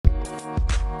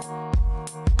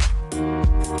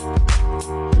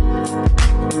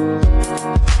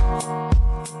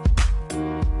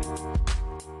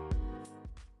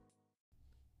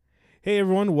Hey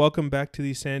everyone, welcome back to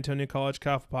the San Antonio College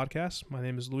Coffee Podcast. My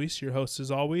name is Luis, your host as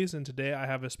always, and today I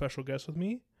have a special guest with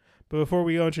me. But before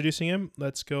we go introducing him,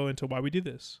 let's go into why we do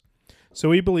this. So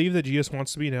we believe that Jesus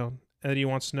wants to be known, and that he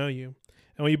wants to know you.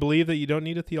 And we believe that you don't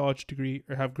need a theology degree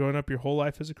or have grown up your whole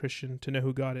life as a Christian to know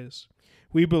who God is.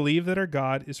 We believe that our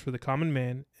God is for the common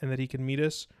man, and that he can meet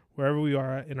us wherever we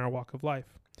are at in our walk of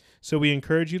life. So we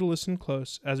encourage you to listen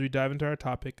close as we dive into our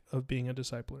topic of being a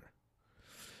discipler.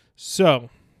 So,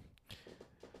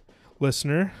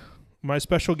 listener, my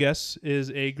special guest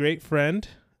is a great friend.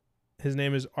 His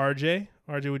name is RJ.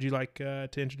 RJ, would you like to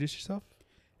introduce yourself?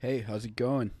 Hey, how's it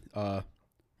going? My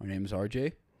name is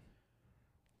RJ.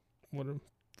 What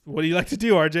do you like to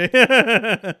do,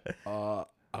 RJ? I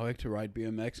like to ride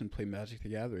BMX and play Magic the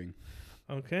Gathering.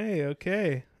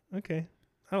 Okay.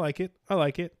 I like it.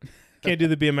 Can't do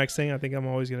the BMX thing. I think I'm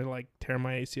always going to tear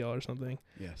my ACL or something.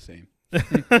 Yeah, same.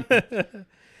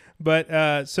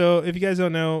 But so if you guys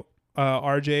don't know,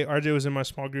 RJ was in my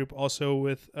small group also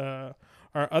with our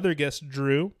other guest,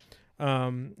 Drew.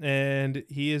 And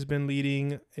he has been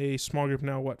leading a small group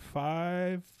now,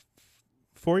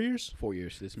 4 years? 4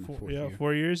 years. This is my fourth year.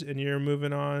 4 years. And you're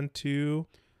moving on to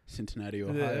Cincinnati,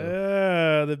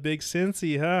 Ohio. the big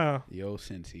Cincy, huh? The old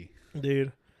Cincy.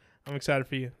 Dude, I'm excited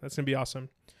for you. That's going to be awesome.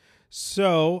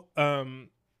 So,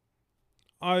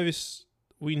 obviously,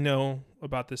 we know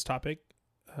about this topic.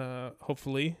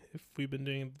 Hopefully, if we've been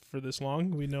doing it for this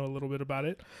long, we know a little bit about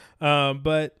it.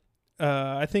 But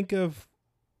I think of,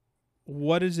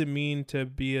 what does it mean to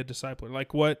be a discipler?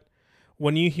 Like,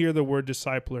 when you hear the word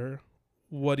discipler,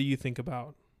 what do you think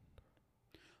about?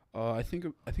 I think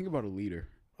about a leader.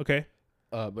 Okay.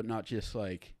 But not just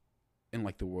in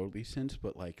the worldly sense,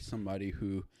 but somebody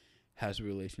who has a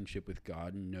relationship with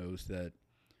God and knows that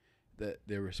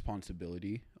their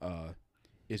responsibility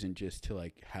isn't just to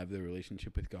have the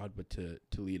relationship with God, but to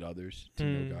lead others to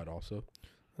know God also.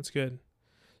 That's good.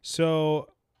 So,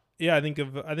 yeah, I think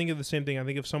of the same thing. I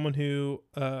think of someone who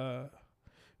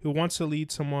wants to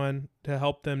lead someone to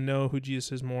help them know who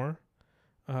Jesus is more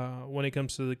when it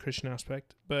comes to the Christian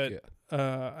aspect. But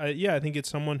I think it's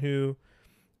someone who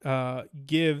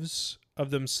gives of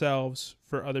themselves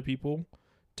for other people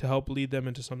to help lead them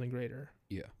into something greater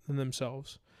than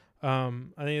themselves. I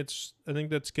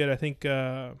think that's good. I think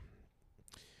I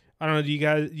don't know. Do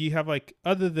you have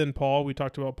other than Paul? We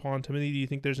talked about Paul and Timothy. Do you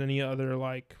think there's any other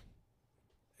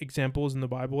examples in the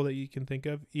Bible that you can think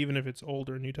of, even if it's Old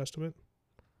or New Testament?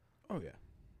 Oh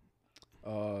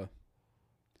yeah.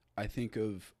 I think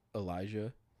of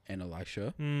Elijah and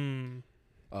Elisha.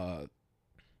 I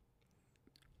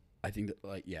think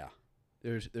that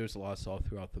there's a lot of stuff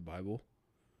throughout the Bible.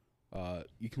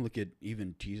 You can look at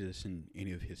even Jesus and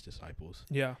any of his disciples.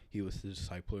 Yeah. He was the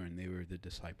discipler and they were the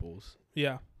disciples.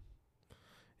 Yeah.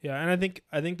 Yeah, and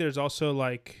I think there's also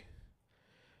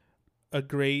a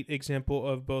great example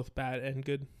of both bad and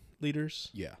good leaders.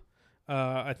 Yeah.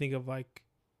 I think of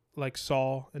like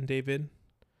Saul and David.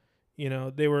 You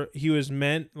know, he was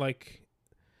meant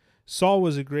Saul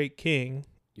was a great king.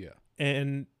 Yeah.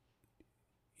 And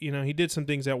he did some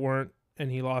things that weren't, and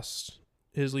he lost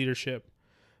his leadership.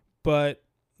 But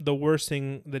the worst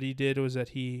thing that he did was that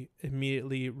he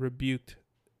immediately rebuked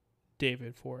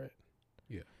David for it.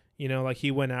 Yeah.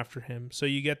 He went after him. So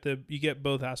you get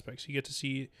both aspects. You get to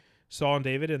see Saul and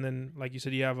David, and then, like you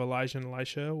said, you have Elijah and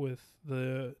Elisha with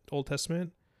the Old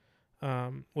Testament,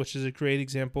 which is a great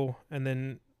example. And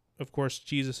then, of course,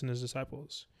 Jesus and his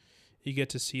disciples. You get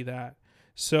to see that.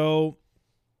 So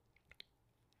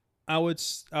I would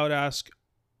ask,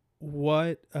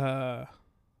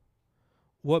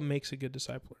 what makes a good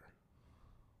discipler?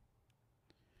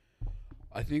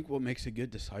 I think what makes a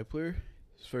good discipler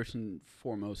is first and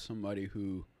foremost somebody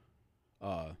who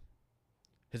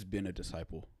has been a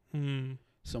disciple.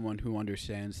 Someone who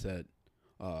understands that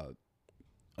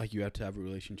you have to have a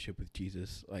relationship with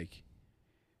Jesus,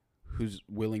 who's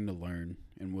willing to learn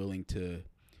and willing to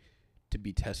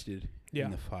be tested in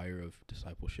the fire of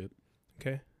discipleship.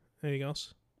 Okay. Anything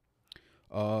else?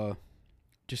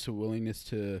 Just a willingness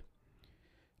to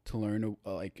learn,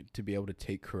 to be able to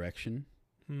take correction,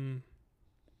 to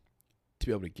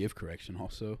be able to give correction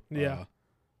also. Yeah.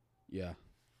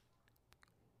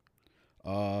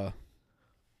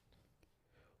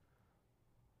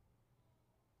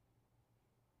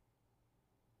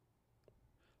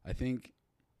 I think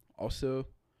also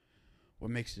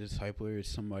what makes a discipler is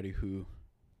somebody who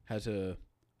has a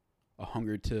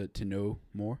hunger to know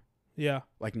more. Yeah.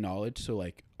 Knowledge, so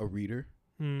a reader.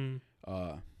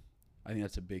 I think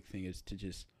that's a big thing, is to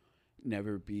just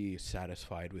never be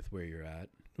satisfied with where you're at.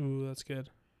 Ooh, that's good.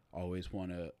 Always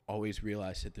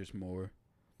realize that there's more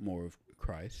of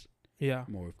Christ. Yeah.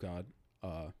 more of God.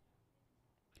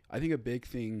 I think a big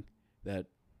thing that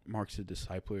marks a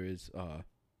discipler is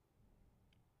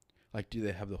like, do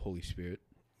they have the Holy Spirit?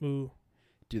 Ooh.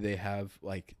 Do they have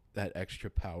like that extra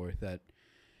power that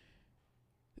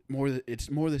it's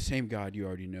more the same God you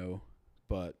already know,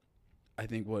 but I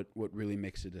think what really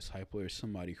makes a discipler is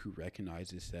somebody who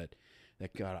recognizes that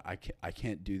God, I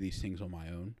can't do these things on my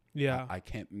own. Yeah. I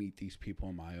can't meet these people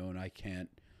on my own. I can't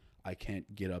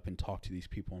get up and talk to these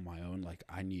people on my own. Like,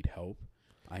 I need help.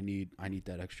 I need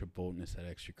that extra boldness, that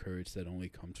extra courage that only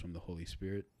comes from the Holy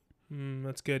Spirit.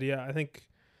 That's good. Yeah, I think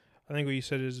what you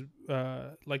said is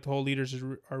like the whole leaders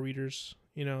are readers.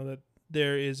 You know, that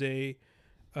there is a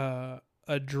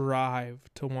drive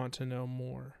to want to know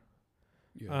more.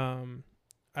 Yeah.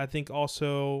 I think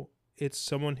also it's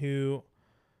someone who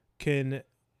can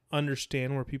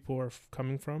understand where people are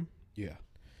coming from. Yeah.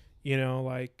 You know,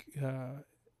 like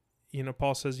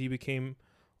Paul says he became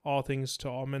all things to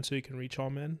all men so he can reach all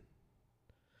men.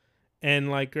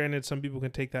 And like, granted, some people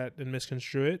can take that and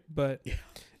misconstrue it, but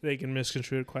they can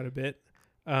misconstrue it quite a bit.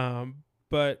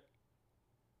 But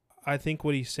I think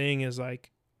what he's saying is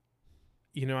like,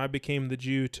 I became the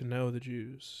Jew to know the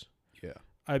Jews. Yeah.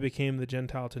 I became the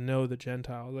Gentile to know the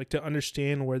Gentile, like to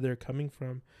understand where they're coming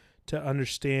from, to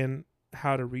understand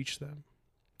how to reach them.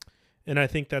 And I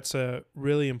think that's a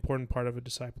really important part of a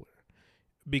discipler,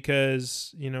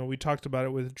 because, we talked about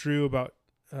it with Drew about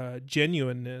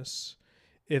genuineness.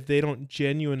 If they don't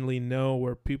genuinely know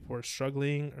where people are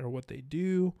struggling or what they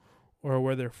do or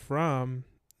where they're from,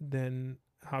 then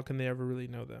how can they ever really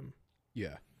know them?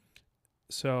 Yeah.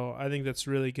 So I think that's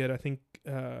really good. I think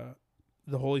the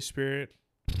Holy Spirit,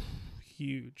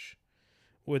 huge.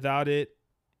 Without it,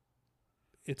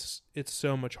 it's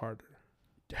so much harder.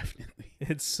 Definitely.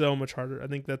 It's so much harder. I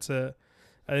think that's a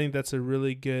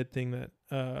really good thing that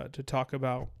to talk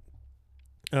about.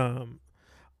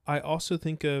 I also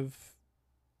think of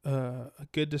a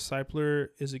good discipler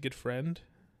is a good friend.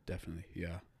 Definitely.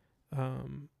 Yeah.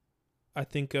 I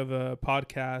think of a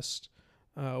podcast,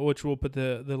 which we'll put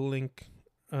the link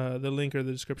or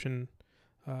the description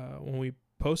when we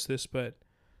post this, but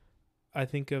I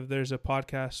think there's a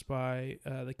podcast by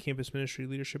the Campus Ministry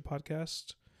Leadership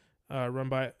Podcast, run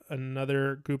by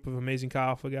another group of amazing Chi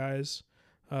Alpha guys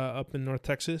up in North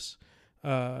Texas.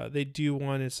 They do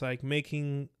one, it's like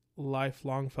making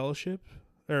lifelong fellowship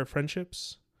or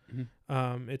friendships.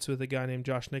 Mm-hmm. It's with a guy named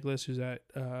Josh Nicholas, who's at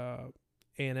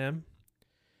A&M.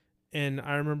 And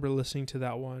I remember listening to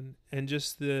that one and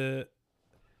just the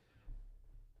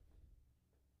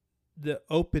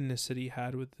openness that he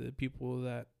had with the people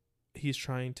that he's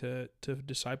trying to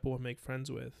disciple and make friends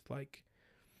with. Like,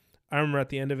 I remember at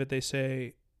the end of it, they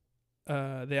say,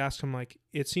 they asked him, like,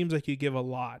 it seems like you give a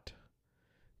lot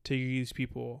to these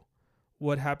people.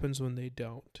 What happens when they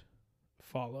don't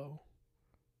follow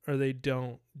or they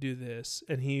don't do this?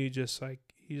 And he just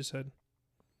said,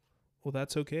 well,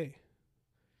 that's okay.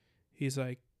 He's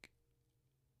like,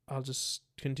 I'll just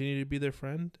continue to be their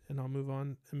friend and I'll move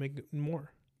on and make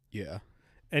more. Yeah.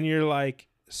 And you're like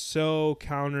so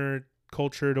counter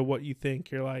culture to what you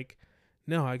think. You're like,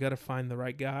 no, I got to find the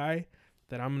right guy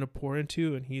that I'm going to pour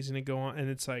into and he's going to go on. And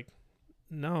it's like,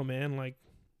 no, man, like,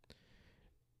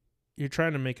 you're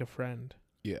trying to make a friend.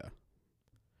 Yeah.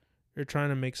 You're trying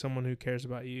to make someone who cares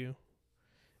about you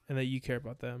and that you care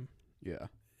about them. Yeah.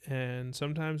 And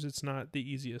sometimes it's not the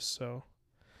easiest. So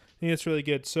I think it's really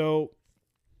good. So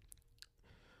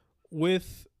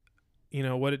with,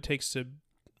 what it takes to,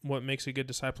 what makes a good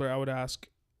discipler, I would ask,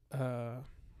 how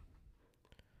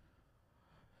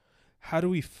do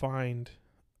we find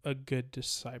a good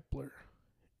discipler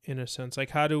in a sense?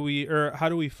 Like, how do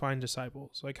we find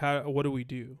disciples? Like, what do we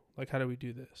do? Like, how do we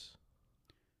do this?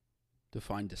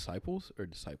 Define disciples or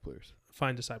disciplers?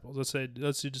 Find disciples.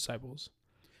 Let's do disciples.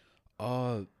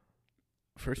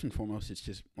 First and foremost, it's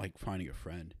just like finding a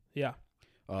friend. Yeah.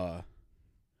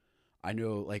 I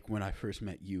know, like, when I first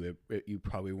met you, you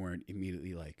probably weren't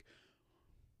immediately like,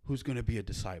 who's going to be a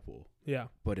disciple? Yeah.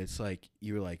 But it's like,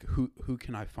 you're like, who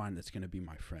can I find that's going to be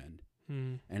my friend?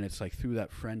 And it's like through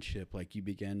that friendship, like, you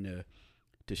begin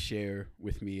to share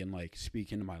with me and like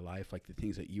speak into my life, like the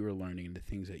things that you were learning and the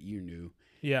things that you knew.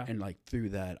 Yeah. And like through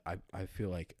that, I feel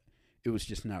like it was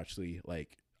just naturally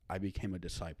like I became a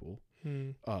disciple.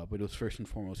 But it was first and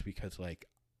foremost because like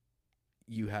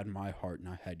you had my heart and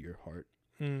I had your heart.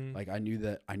 Like I knew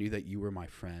that you were my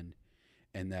friend,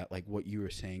 and that like what you were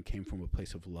saying came from a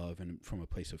place of love and from a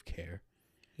place of care.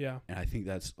 Yeah. And I think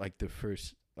that's like the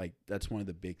first, like that's one of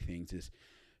the big things is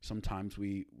sometimes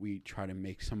we try to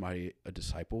make somebody a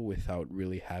disciple without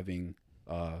really having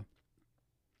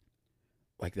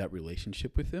like that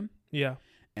relationship with them. Yeah.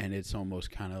 and it's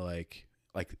almost kind of like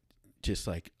just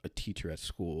like a teacher at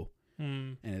school.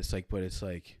 Mm. And it's like, but it's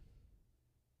like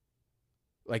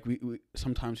we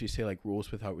sometimes we say like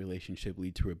rules without relationship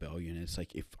lead to rebellion. It's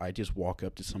like if I just walk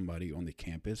up to somebody on the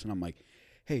campus and I'm like,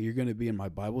 hey, you're going to be in my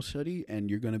Bible study and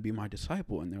you're going to be my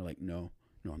disciple. And they're like, no,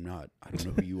 I'm not. I don't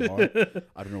know who you are.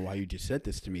 I don't know why you just said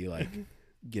this to me. Like,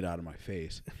 get out of my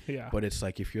face. Yeah. But it's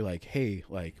like, if you're like, hey,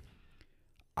 like,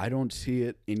 I don't see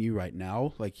it in you right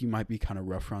now. Like, you might be kind of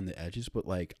rough around the edges, but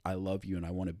like, I love you and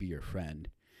I want to be your friend.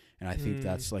 And I think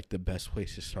that's like the best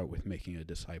place to start with making a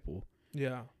disciple.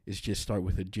 Yeah. Is just start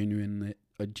with a genuine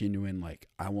like,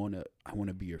 I want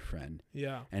to be your friend.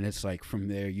 Yeah. And it's like from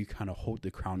there you kind of hold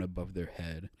the crown above their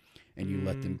head and you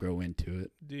let them grow into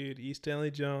it. Dude, E.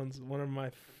 Stanley Jones, one of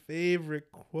my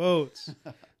favorite quotes.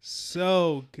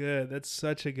 So good. That's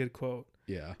such a good quote.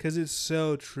 Yeah. Cuz it's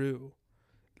so true.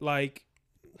 Like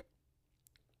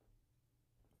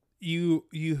you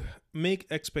make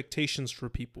expectations for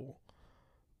people,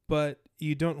 but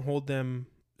you don't hold them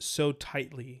so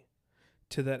tightly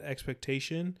to that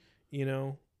expectation, you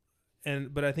know.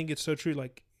 But I think it's so true,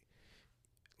 like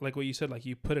what you said, like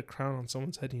you put a crown on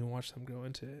someone's head and you watch them grow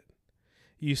into it.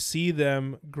 You see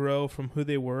them grow from who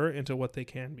they were into what they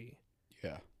can be.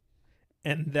 Yeah.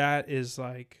 And that is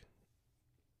like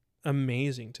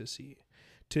amazing to see.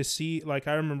 Like,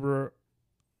 I remember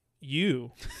you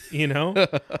know,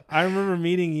 I remember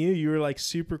meeting you. You were like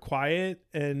super quiet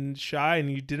and shy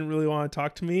and you didn't really want to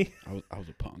talk to me. I was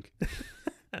a punk.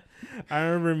 I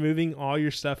remember moving all your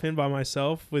stuff in by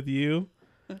myself with you.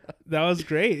 That was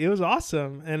great. It was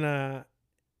awesome.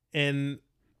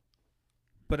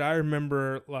 But I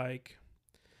remember like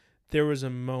there was a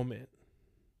moment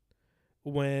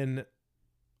when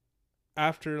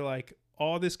after like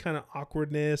all this kind of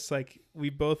awkwardness, like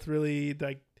we both really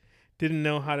like didn't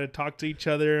know how to talk to each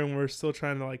other and we're still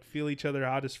trying to like feel each other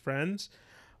out as friends.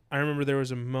 I remember there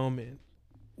was a moment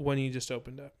when you just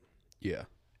opened up. Yeah.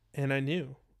 And I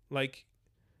knew like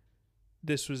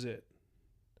this was it.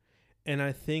 And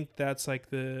I think that's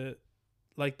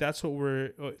that's what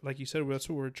we're, like you said, that's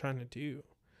what we're trying to do,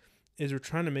 is we're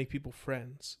trying to make people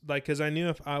friends. Like, cause I knew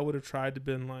if I would have tried to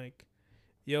been like,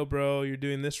 yo bro, you're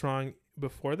doing this wrong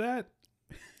before that,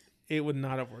 it would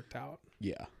not have worked out.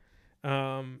 Yeah.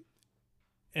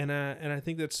 And I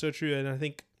think that's so true. And I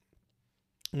think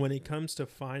when it comes to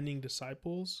finding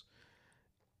disciples,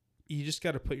 you just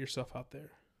got to put yourself out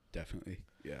there. Definitely.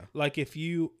 Yeah. Like if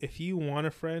you want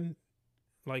a friend,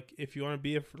 like if you want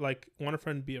to want a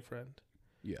friend, be a friend.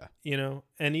 Yeah. You know,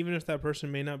 and even if that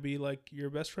person may not be like your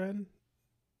best friend,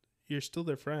 you're still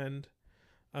their friend.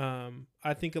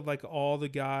 I think of like all the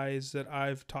guys that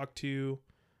I've talked to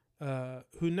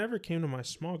who never came to my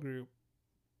small group,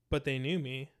 but they knew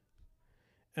me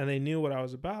and they knew what I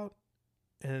was about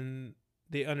and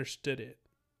they understood it,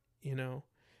 you know.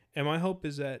 And my hope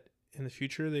is that in the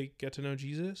future they get to know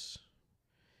Jesus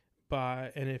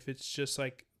and if it's just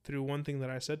like through one thing that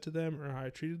I said to them or how I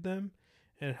treated them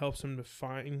and it helps them to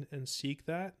find and seek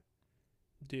that,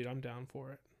 dude, I'm down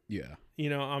for it. Yeah. You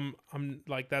know, I'm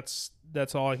like, that's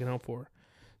all I can hope for.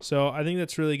 So I think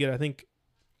that's really good. I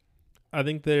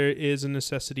think there is a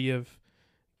necessity of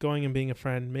going and being a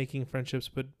friend, making friendships,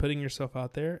 but putting yourself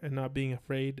out there and not being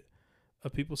afraid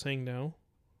of people saying no.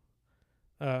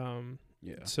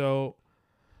 Yeah. So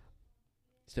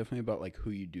it's definitely about like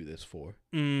who you do this for.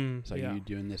 It's like, yeah. are you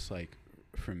doing this like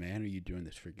for man or are you doing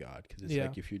this for God? Because it's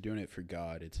like, if you're doing it for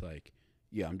God, it's like,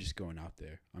 yeah, I'm just going out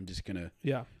there. I'm just going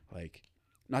to, like,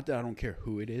 not that I don't care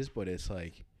who it is, but it's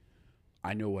like,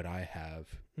 I know what I have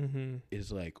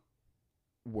is like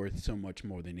worth so much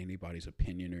more than anybody's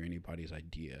opinion or anybody's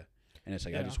idea. And it's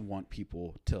like, I just want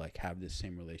people to like have this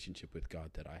same relationship with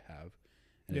God that I have.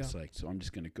 And it's like, so I'm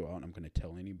just going to go out and I'm going to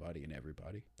tell anybody and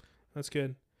everybody. That's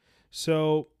good.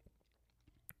 So,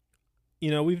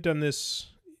 you know, we've done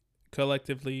this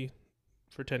collectively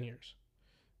for 10 years.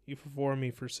 You for 4, me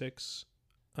for 6,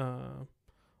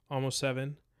 almost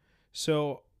 7.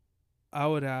 So I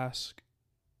would ask,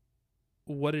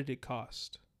 what did it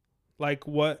cost? Like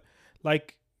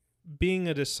being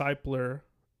a discipler,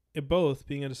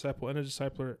 being a disciple and a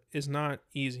discipler is not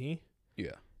easy.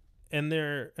 Yeah. And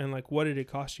like, what did it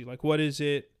cost you? Like, what did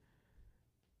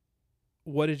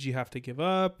you have to give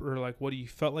up? Or like, what do you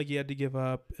felt like you had to give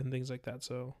up and things like that?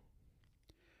 So,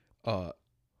 to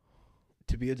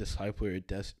be a discipler, it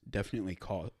does definitely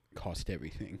cost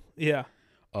everything. Yeah.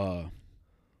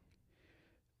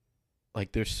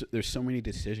 Like there's so many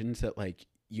decisions that like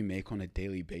you make on a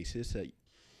daily basis that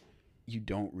you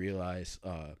don't realize.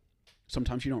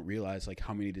 Sometimes you don't realize like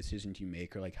how many decisions you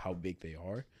make or like how big they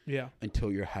are. Yeah.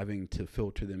 Until you're having to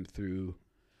filter them through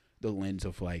the lens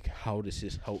of like, how does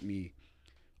this help me?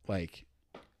 Like,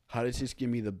 how does this give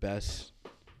me the best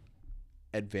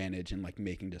advantage in like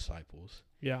making disciples?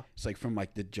 Yeah. It's like from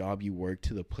like the job you work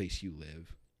to the place you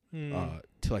live,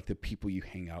 to like the people you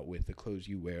hang out with, the clothes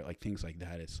you wear, like things like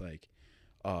that. It's like,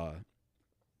 I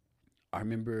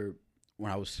remember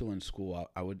when I was still in school,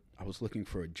 I was looking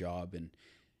for a job,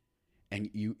 and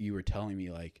you were telling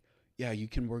me like, yeah, you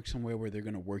can work somewhere where they're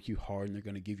gonna work you hard and they're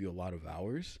gonna give you a lot of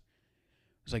hours.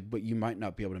 It's like, but you might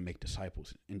not be able to make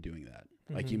disciples in doing that.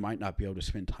 Like, you might not be able to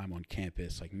spend time on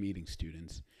campus, like meeting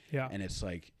students. Yeah. And it's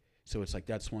like, so it's like,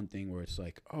 that's one thing where it's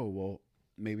like, oh, well,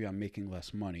 maybe I'm making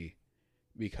less money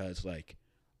because like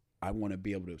I want to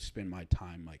be able to spend my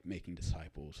time like making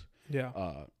disciples. Yeah.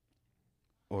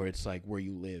 Or it's like where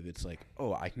you live, it's like,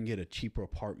 oh, I can get a cheaper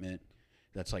apartment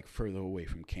that's like further away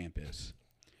from campus,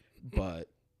 but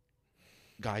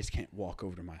guys can't walk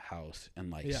over to my house and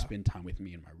like spend time with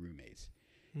me and my roommates.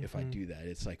 If I do that,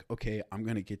 it's like, okay, I'm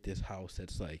going to get this house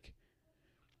that's like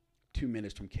 2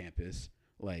 minutes from campus.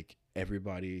 Like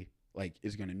everybody like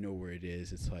is going to know where it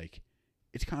is. It's like,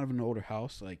 it's kind of an older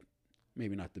house, like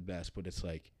maybe not the best, but it's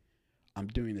like, I'm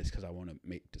doing this because I want to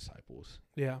make disciples.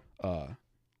 Yeah.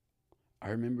 I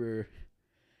remember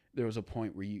there was a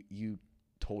point where you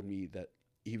told me that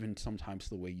even sometimes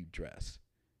the way you dress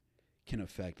can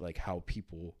affect like how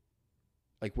people,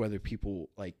 like whether people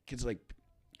like, cause like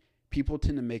people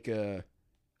tend to make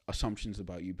assumptions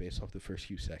about you based off the first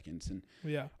few seconds. And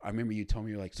yeah, I remember you told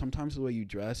me like sometimes the way you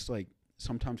dress, like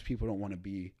sometimes people don't want to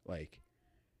be like,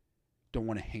 don't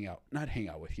want to not hang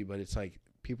out with you, but it's like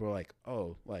people are like,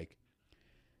 oh, like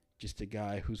just a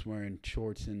guy who's wearing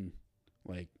shorts and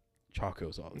like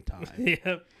chacos all the time.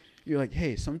 Yeah. You're like,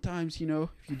 hey, sometimes, you know,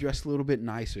 if you dress a little bit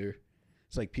nicer,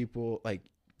 it's like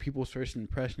people's first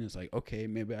impression is like, okay,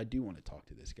 maybe I do want to talk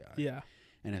to this guy. Yeah.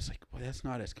 And it's like, well, that's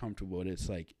not as comfortable. It's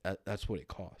like, that's what it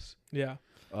costs. Yeah.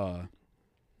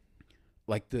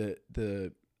 Like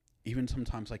the even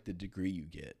sometimes like the degree you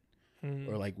get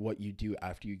or like what you do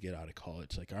after you get out of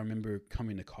college. Like I remember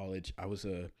coming to college, I was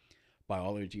a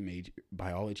biology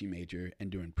major and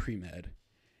doing pre-med.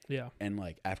 Yeah. And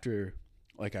like after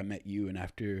like I met you and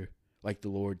after like the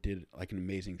Lord did like an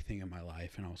amazing thing in my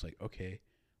life, and I was like, okay,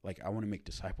 like I want to make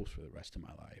disciples for the rest of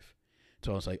my life.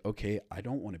 So I was like, okay, I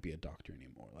don't want to be a doctor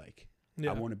anymore. Like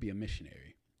I want to be a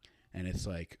missionary. And it's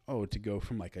like, oh, to go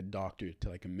from like a doctor to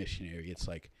like a missionary, it's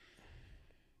like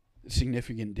a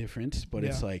significant difference, but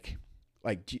it's like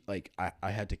I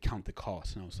had to count the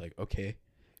cost, and I was like, okay,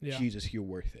 Jesus, you're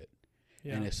worth it.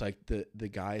 Yeah. And it's like the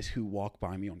guys who walk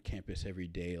by me on campus every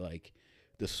day, like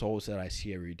the souls that I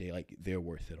see every day, like they're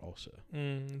worth it also.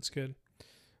 That's good.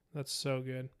 That's so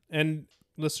good. And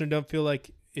listener, don't feel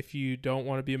like if you don't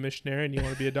want to be a missionary and you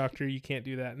want to be a doctor, you can't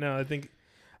do that. No, I think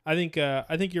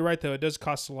you're right though. It does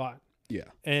cost a lot. Yeah.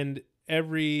 And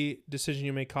every decision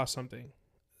you make costs something.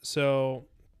 So,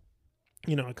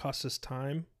 you know, it costs us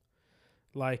time.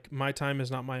 Like my time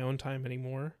is not my own time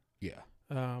anymore. Yeah.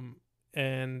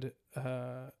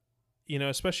 You know,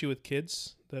 especially with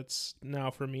kids, that's now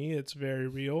for me, it's very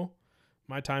real.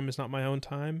 My time is not my own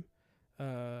time.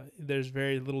 There's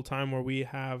very little time where we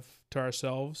have to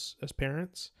ourselves as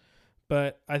parents,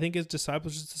 but I think as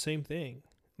disciples, it's the same thing.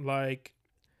 Like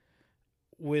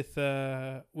with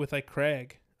like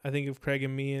Craig, I think of Craig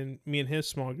and me and his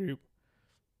small group,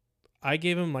 I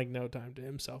gave him like no time to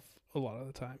himself a lot of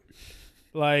the time.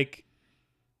 Like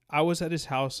I was at his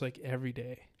house like every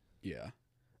day. Yeah.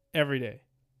 Every day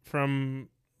from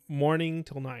morning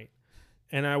till night.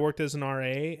 And I worked as an RA,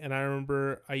 and I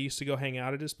remember I used to go hang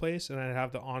out at his place, and I'd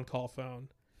have the on-call phone.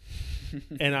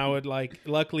 And I would like,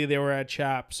 luckily they were at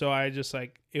CHAP, so I just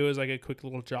like, it was like a quick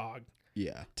little jog.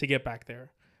 Yeah. To get back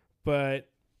there. But,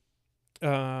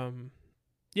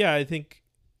 yeah, I think,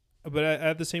 but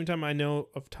at the same time, I know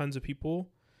of tons of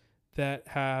people that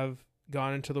have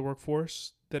gone into the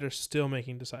workforce that are still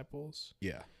making disciples.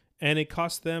 Yeah. And it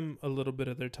costs them a little bit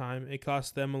of their time. It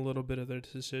costs them a little bit of their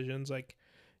decisions. Like,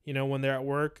 you know, when they're at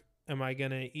work, am I going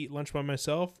to eat lunch by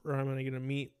myself, or am I going to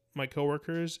meet my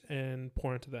coworkers and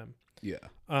pour into them? Yeah.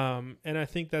 And I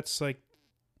think that's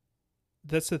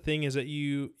the thing, is that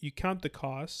you count the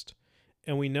cost,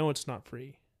 and we know it's not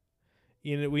free.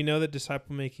 You know, we know that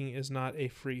disciple making is not a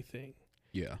free thing.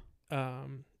 Yeah.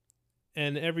 And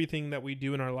everything that we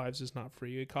do in our lives is not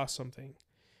free. It costs something.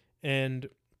 And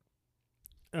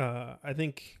I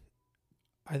think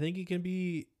it can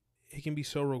be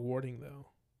so rewarding though.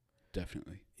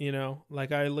 Definitely. You know,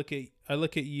 like I look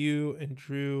at you and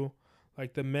Drew,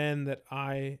 like the men that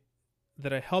I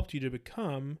helped you to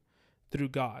become through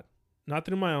God, not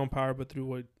through my own power, but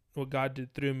through what God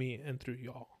did through me and through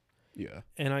y'all. Yeah.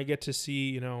 And I get to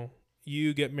see,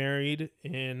 you get married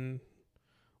in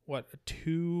what,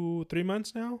 3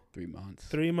 months now? 3 months.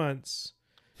 3 months,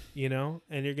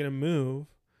 and you're going to move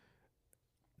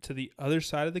to the other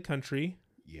side of the country.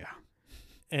 Yeah.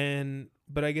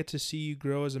 But I get to see you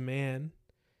grow as a man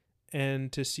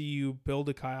and to see you build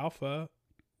a Chi Alpha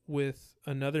with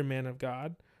another man of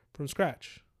God from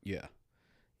scratch. Yeah.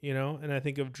 And I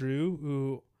think of Drew,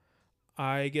 who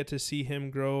I get to see him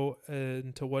grow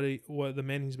into what the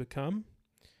man he's become,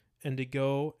 and to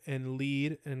go and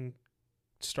lead and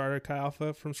start a Chi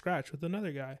Alpha from scratch with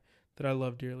another guy that I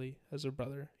love dearly as a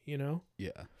brother,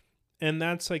 Yeah. And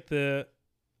that's like I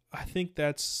think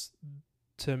that's,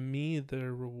 to me,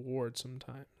 the reward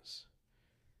sometimes.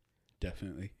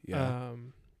 Definitely. Yeah.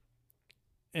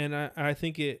 And I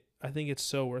think it's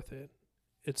so worth it.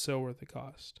 It's so worth the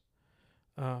cost.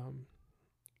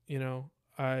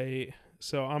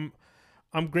 So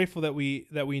I'm grateful that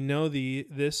we know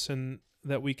this and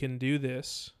that we can do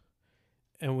this,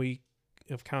 and we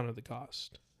have counted the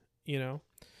cost,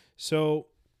 So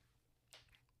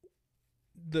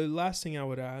the last thing I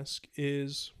would ask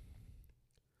is,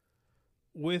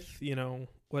 with,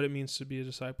 what it means to be a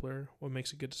discipler, what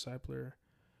makes a good discipler,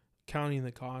 counting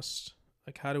the costs,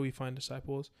 like how do we find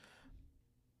disciples?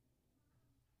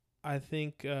 I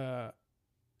think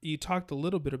you talked a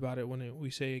little bit about it when we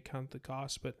say count the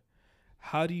cost, but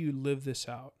how do you live this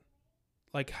out?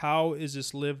 Like, how is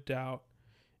this lived out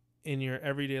in your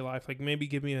everyday life? Like, maybe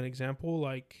give me an example,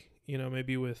 like,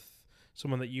 maybe with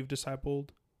someone that you've discipled.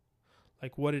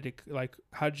 Like,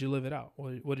 how did you live it out?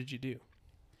 What did you do?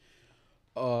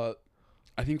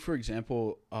 I think, for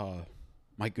example,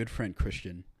 my good friend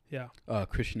Christian. Yeah.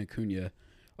 Christian Acuna.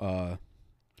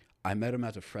 I met him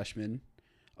as a freshman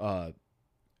at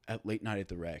late night at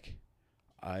the rec.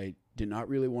 I did not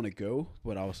really want to go,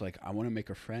 but I was like, I want to make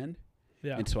a friend.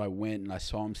 Yeah. And so I went and I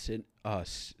saw him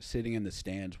sitting in the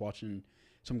stands watching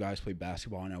some guys play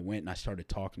basketball, and I went and I started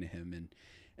talking to him,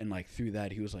 and like through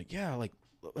that he was like, yeah, like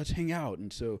let's hang out.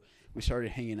 And so we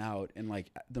started hanging out, and like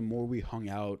the more we hung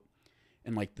out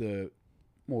and like the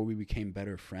more we became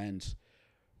better friends,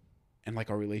 and like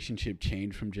our relationship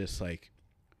changed from just like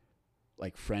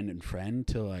friend and friend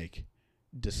to like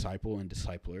disciple and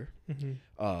discipler.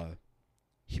 Mm-hmm.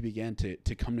 He began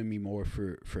to come to me more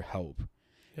for help.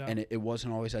 Yeah. And it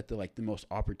wasn't always at the most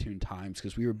opportune times,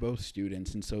 because we were both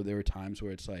students, and so there were times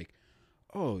where it's like,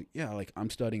 oh yeah, like I'm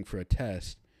studying for a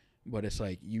test, but it's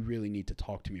like, you really need to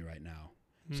talk to me right now.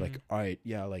 It's like, all right,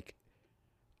 yeah, like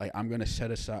I'm gonna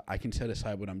I can set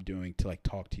aside what I'm doing to like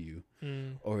talk to you.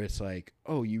 Or it's like,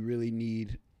 oh, you really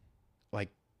need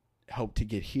like help to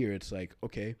get here. It's like,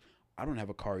 okay, I don't have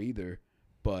a car either,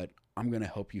 but I'm gonna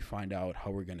help you find out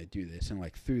how we're gonna do this. And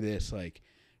like through this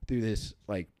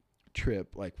trip,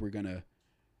 like we're gonna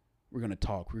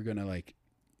talk, we're gonna like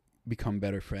become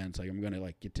better friends. Like I'm gonna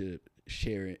like get to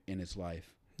share it in his life.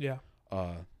 Yeah.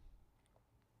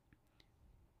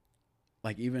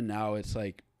 Like even now, it's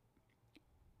like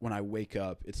when I wake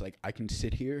up, it's like I can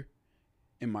sit here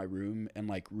in my room and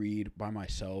like read by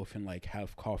myself and like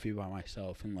have coffee by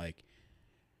myself and like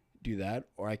do that,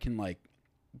 or I can like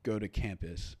go to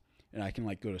campus and I can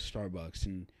like go to Starbucks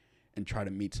and try to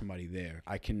meet somebody there.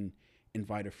 I can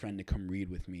invite a friend to come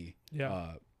read with me.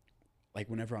 Yeah.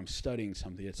 Like whenever I'm studying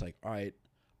something, it's like, all right,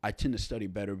 I tend to study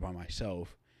better by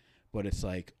myself, but it's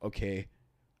like, okay,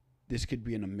 this could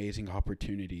be an amazing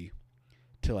opportunity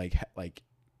to like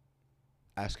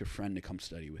ask a friend to come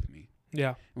study with me.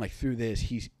 Yeah. And like through this,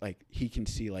 he's like, he can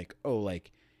see like, oh,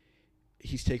 like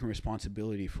he's taking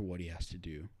responsibility for what he has to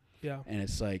do. Yeah. And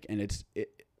it's like, and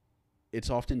it's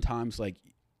oftentimes like,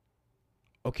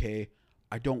 okay,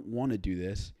 I don't want to do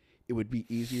this. It would be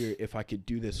easier if I could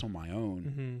do this on my own.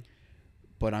 Mm-hmm.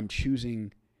 But I'm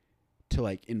choosing to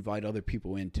like invite other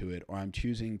people into it, or I'm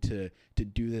choosing to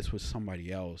do this with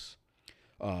somebody else,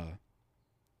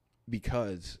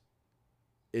 because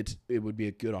it would be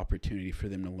a good opportunity for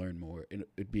them to learn more, and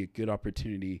it'd be a good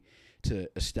opportunity to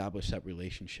establish that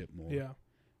relationship more. Yeah.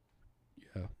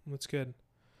 Yeah. That's good.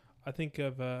 I think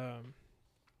of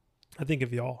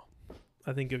y'all.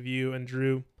 I think of you and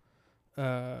Drew.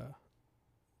 I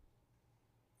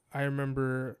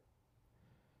remember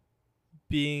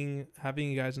having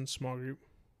you guys in small group.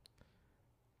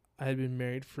 I had been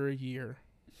married for a year,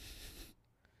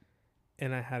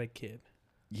 and I had a kid.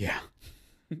 Yeah.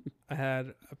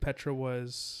 Petra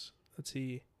was, let's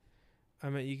see, I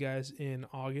met you guys in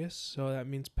August, so that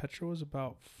means Petra was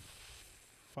about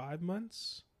 5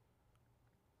 months.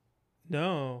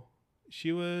 No,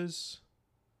 she was,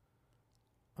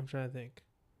 I'm trying to think.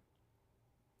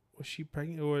 Was she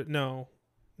pregnant or no?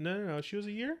 No, she was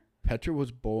a year. Petra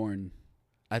was born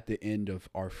at the end of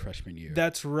our freshman year.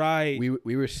 That's right.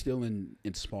 We were still in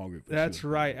small group. That's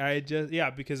right.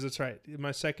 Because that's right.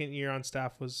 My second year on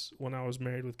staff was when I was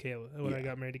married with Kayla. When I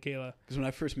got married to Kayla. Because when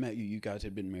I first met you, you guys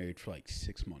had been married for like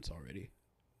 6 months already.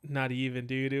 Not even,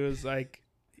 dude. It was like,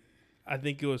 I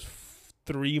think it was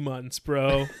 3 months,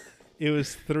 bro. It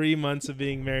was 3 months of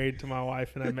being married to my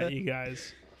wife, and I met you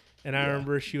guys. And I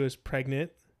remember she was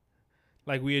pregnant.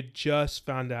 Like, we had just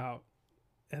found out.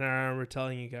 And I remember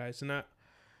telling you guys. And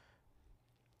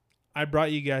I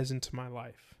brought you guys into my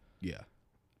life. Yeah.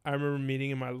 I remember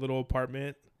meeting in my little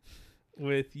apartment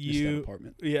with you. Just that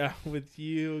apartment. Yeah, with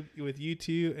you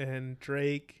two and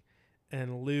Drake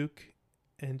and Luke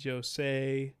and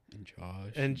Jose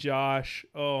and Josh.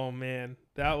 Oh man,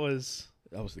 that was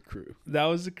the crew. That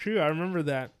was the crew. I remember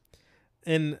that.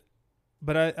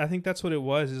 But I think that's what it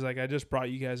was, is like I just brought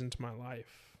you guys into my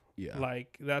life. Yeah.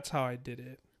 Like that's how I did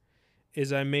it.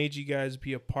 Is I made you guys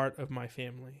be a part of my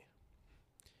family.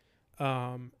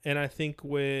 And I think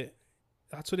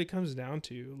that's what it comes down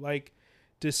to. Like,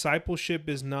 discipleship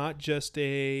is not just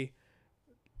a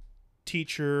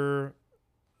teacher,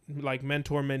 like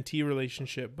mentor-mentee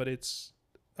relationship, but it's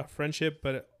a friendship,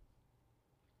 but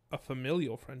a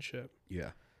familial friendship.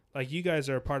 Yeah. Like, you guys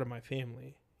are a part of my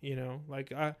family, you know?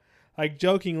 Like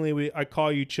jokingly, I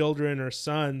call you children or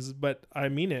sons, but I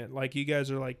mean it. Like, you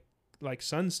guys are like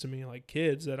sons to me, like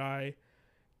kids that I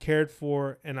cared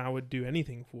for and I would do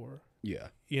anything for. Yeah.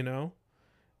 You know?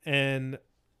 And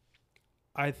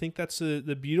I think that's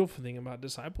the beautiful thing about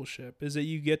discipleship, is that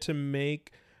you get to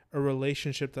make a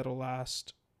relationship that'll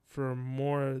last for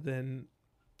more than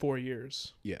 4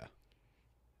 years. Yeah.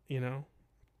 You know?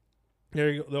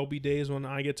 There'll be days when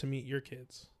I get to meet your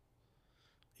kids.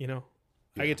 You know?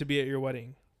 Yeah. I get to be at your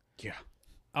wedding. Yeah.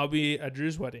 I'll be at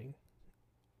Drew's wedding.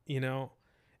 You know?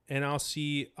 And I'll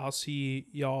see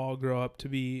y'all grow up to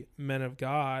be men of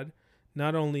God,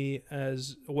 not only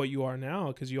as what you are now,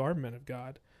 because you are men of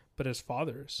God, but as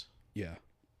fathers. Yeah.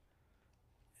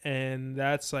 And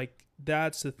that's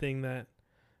the thing that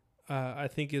I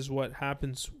think is what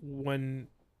happens when,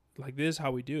 like, this is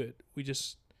how we do it.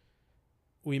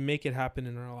 We make it happen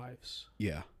in our lives.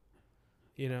 Yeah.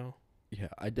 You know? Yeah.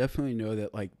 I definitely know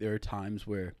that, like, there are times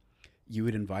where you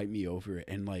would invite me over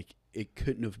and, like, it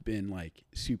couldn't have been like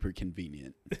super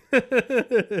convenient,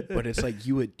 but it's like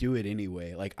you would do it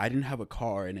anyway. Like, I didn't have a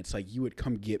car, and it's like you would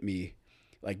come get me,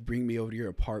 like bring me over to your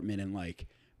apartment and like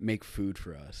make food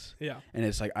for us. Yeah. And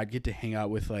it's like I'd get to hang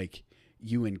out with like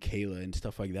you and Kayla and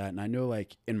stuff like that. And I know,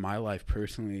 like, in my life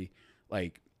personally,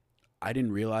 like, I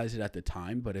didn't realize it at the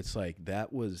time, but it's like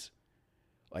that was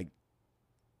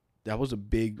a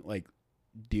big like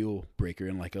deal breaker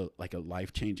and like a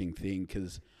life-changing thing,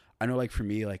 because I know, like, for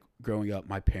me, like, growing up,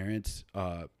 my parents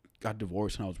got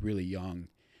divorced when I was really young,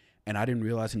 and I didn't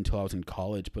realize until I was in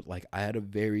college, but, like, I had a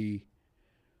very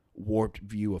warped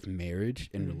view of marriage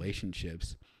and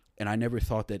relationships, and I never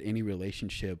thought that any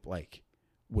relationship, like,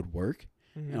 would work,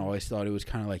 and I always thought it was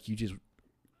kind of like you just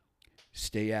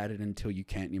stay at it until you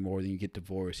can't anymore, then you get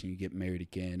divorced and you get married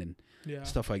again and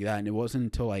stuff like that, and it wasn't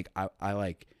until, like, I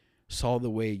like, saw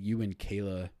the way you and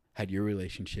Kayla had your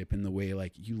relationship and the way,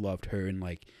 like, you loved her and,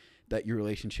 like, that your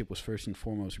relationship was first and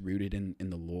foremost rooted in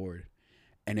the Lord.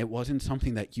 And it wasn't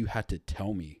something that you had to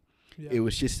tell me. Yeah. It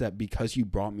was just that because you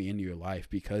brought me into your life,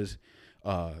 because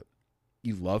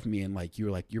you love me and, like,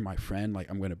 you're my friend, like,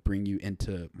 I'm going to bring you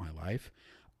into my life.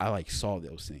 I, like, saw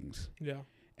those things. Yeah.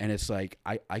 And it's like,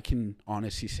 I can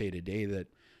honestly say today that,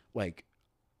 like,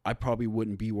 I probably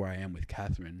wouldn't be where I am with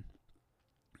Catherine,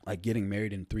 like, getting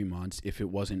married in 3 months, if it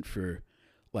wasn't for,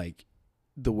 like,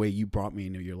 the way you brought me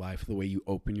into your life, the way you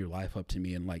opened your life up to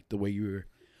me, and, like, the way you were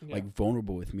like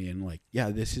vulnerable with me, and, like,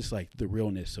 this is, like, the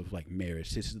realness of, like,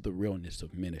 marriage. This is the realness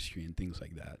of ministry and things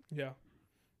like that. Yeah.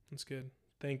 That's good.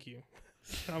 Thank you.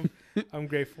 I'm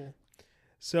grateful.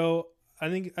 So I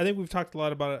think we've talked a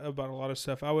lot about a lot of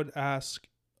stuff. I would ask,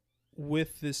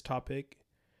 with this topic,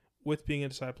 with being a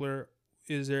discipler,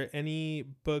 is there any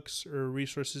books or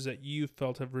resources that you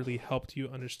felt have really helped you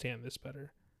understand this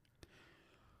better?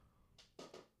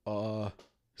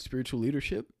 Spiritual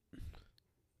leadership.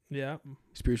 Yeah.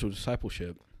 Spiritual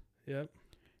discipleship. Yep.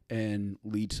 And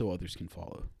Lead So Others Can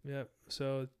Follow. Yep.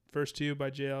 So first two by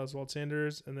J. Oswald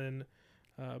Sanders, and then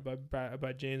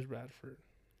by James Bradford.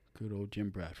 Good old Jim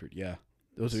Bradford. Yeah.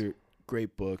 Those are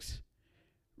great books.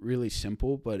 Really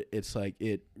simple, but it's like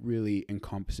it really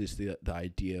encompasses the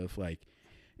idea of, like,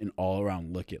 an all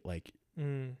around look at, like,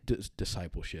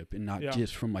 discipleship, and not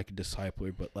just from, like, a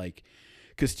discipler, but, like,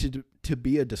 because to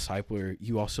be a discipler,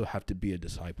 you also have to be a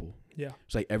disciple. Yeah.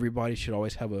 It's like everybody should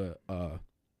always have a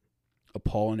a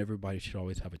Paul, and everybody should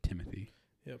always have a Timothy.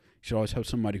 Yep. You should always have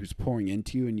somebody who's pouring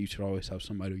into you, and you should always have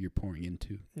somebody who you're pouring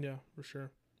into. Yeah, for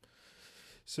sure.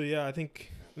 So yeah, I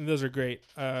think those are great.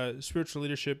 Spiritual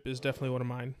Leadership is definitely one of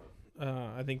mine.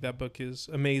 I think that book is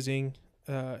amazing.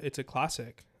 It's a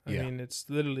classic. I mean, it's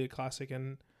literally a classic.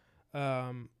 And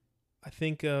I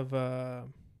think of The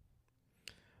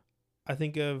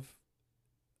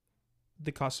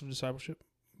Cost of Discipleship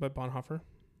by Bonhoeffer.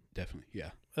 Definitely,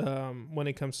 yeah. When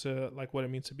it comes to like what it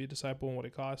means to be a disciple and what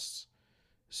it costs,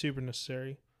 super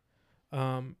necessary.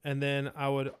 And then I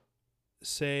would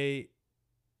say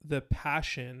The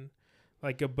Passion,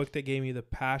 like a book that gave me the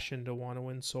passion to want to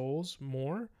win souls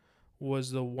more,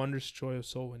 was The Wondrous Joy of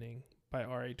Soul Winning by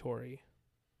R.A. Torrey.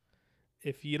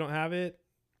 If you don't have it,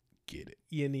 get it.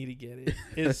 You need to get it.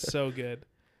 It's so good.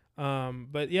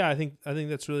 But yeah, I think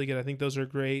that's really good. I think those are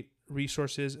great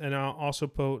resources. And I'll also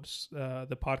post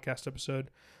the podcast episode.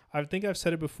 I think I've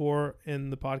said it before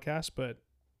in the podcast, but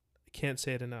I can't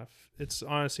say it enough. It's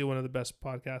honestly one of the best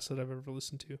podcasts that I've ever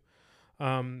listened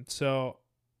to. So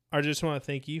I just want to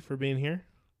thank you for being here.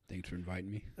 Thanks for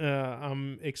inviting me.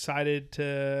 I'm excited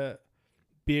to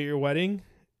be at your wedding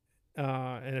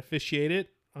and officiate it.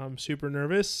 I'm super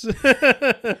nervous.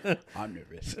 I'm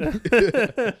nervous.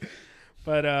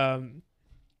 But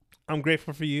I'm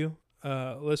grateful for you.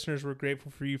 Listeners, we're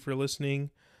grateful for you for listening,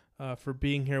 for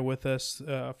being here with us,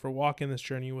 for walking this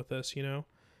journey with us,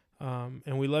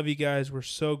 and we love you guys. We're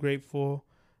so grateful.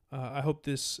 I hope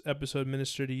this episode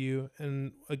ministered to you.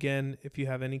 And again, if you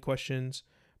have any questions,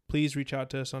 please reach out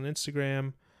to us on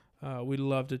Instagram. We'd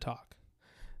love to talk.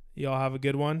 Y'all have a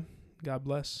good one. God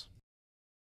bless.